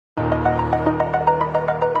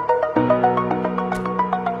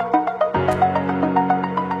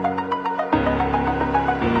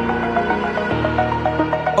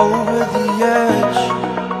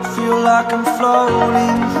like I'm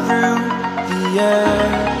floating through the air.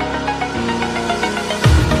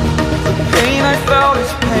 The pain I felt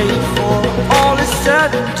is paid for, all is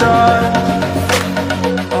said and done.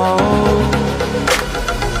 Oh,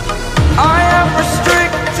 I am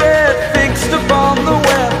restricted, fixed upon the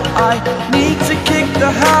web. I need to kick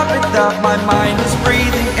the habit that my mind is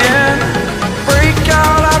breathing in. Break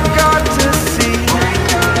out, I've got to see.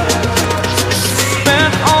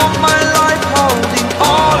 Spent all my life holding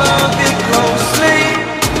all of it closely.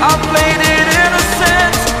 I played it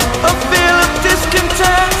innocent, a feel of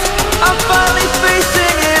discontent. I'm finally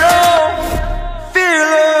facing it all,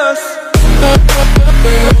 fearless.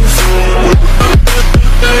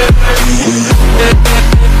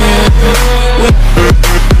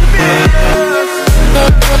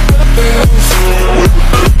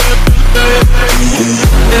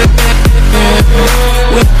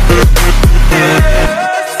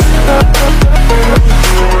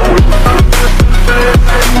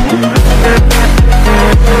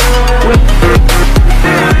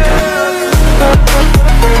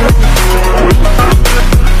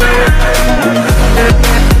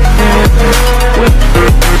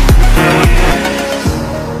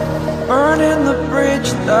 Burning the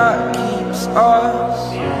bridge that keeps us.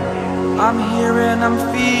 I'm here and I'm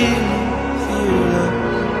feeling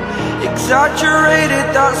fearless. Exaggerated,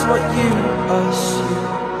 that's what you assume.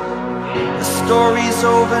 The story's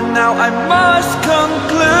over now, I must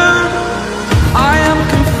conclude. I am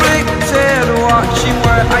conflicted, watching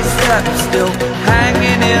where I step still,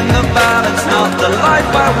 hanging in the balance. Not the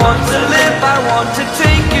life I want to live, I want to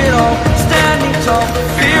take it all. Standing tall,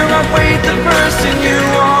 fear outweighed the person you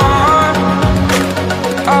are.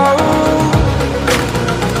 Oh,